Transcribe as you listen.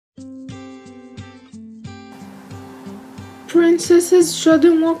Princesses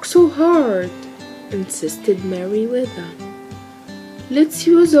shouldn't work so hard, insisted Merryweather. Let's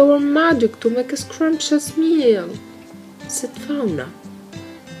use our magic to make a scrumptious meal, said Fauna.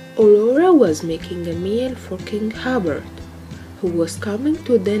 Aurora was making a meal for King Hubbard, who was coming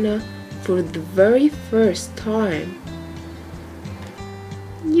to dinner for the very first time.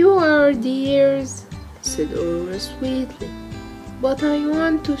 You are dears, said Aurora sweetly, but I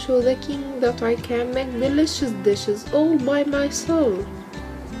want to show the king that I can make delicious dishes all by myself.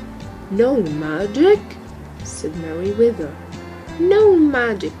 No magic, said Merryweather. No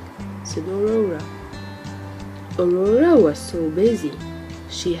magic, said Aurora. Aurora was so busy,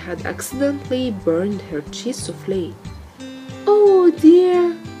 she had accidentally burned her cheese souffle. Oh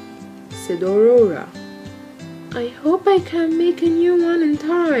dear, said Aurora. I hope I can make a new one in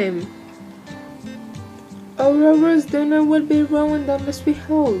time. Aurora's dinner will be ruined unless we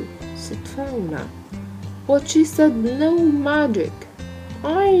help, said Fauna. But she said no magic.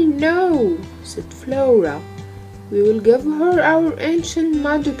 I know, said Flora. We will give her our ancient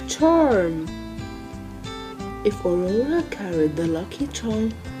magic charm. If Aurora carried the lucky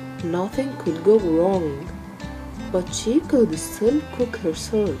charm, nothing could go wrong. But she could still cook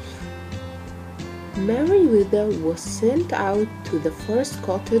herself. Merryweather was sent out to the first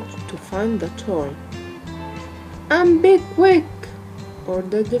cottage to find the charm. And be quick,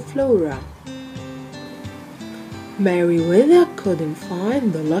 ordered Flora. Merryweather couldn't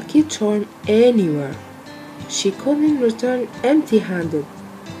find the lucky charm anywhere. She couldn't return empty-handed.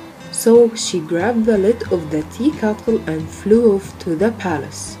 So she grabbed the lid of the tea kettle and flew off to the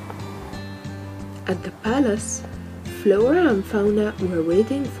palace. At the palace, Flora and Fauna were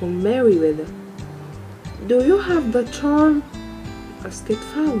waiting for Merryweather. Do you have the charm? asked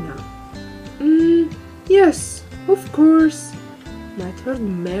Fauna. Yes, of course, muttered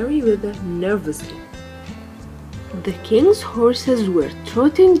Merryweather nervously. The king's horses were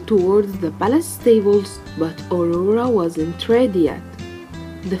trotting towards the palace stables, but Aurora wasn't ready yet.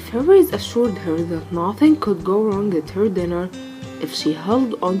 The fairies assured her that nothing could go wrong at her dinner if she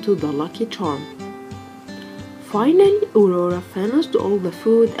held onto the lucky charm. Finally, Aurora finished all the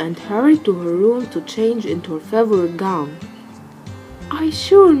food and hurried to her room to change into her favorite gown. I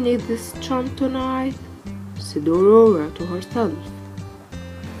sure need this charm tonight, said Aurora to herself.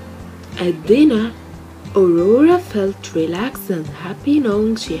 At dinner, Aurora felt relaxed and happy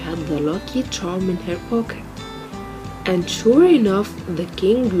knowing she had the lucky charm in her pocket. And sure enough, the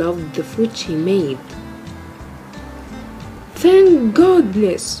king loved the food she made. Thank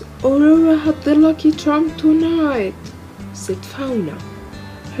goodness, Aurora had the lucky charm tonight, said Fauna.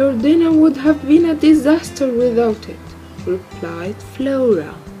 Her dinner would have been a disaster without it, replied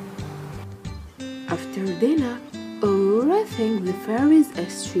Flora. After dinner, Aurora thanked the fairies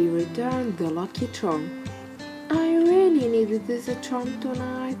as she returned the lucky charm. I really needed this charm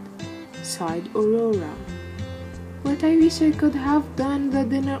tonight, sighed Aurora. But I wish I could have done the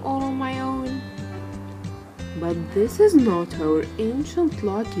dinner all on my own. But this is not our ancient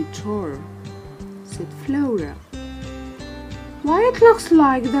lucky charm, said Flora. Why, it looks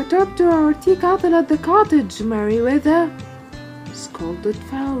like the top to our tea kettle at the cottage, Merryweather, scolded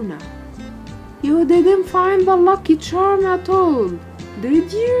Fauna. You didn't find the lucky charm at all,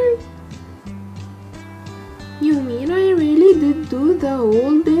 did you? You mean I really did do the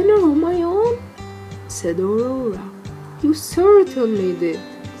whole dinner on my own? Said Aurora. You certainly did,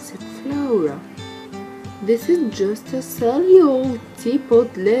 said Flora. This is just a silly old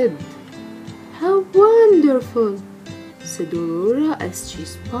teapot lid. How wonderful, said Aurora as she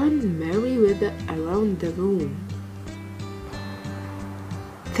spun Merryweather around the room.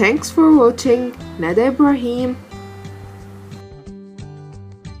 Thanks for watching. Nada Ibrahim.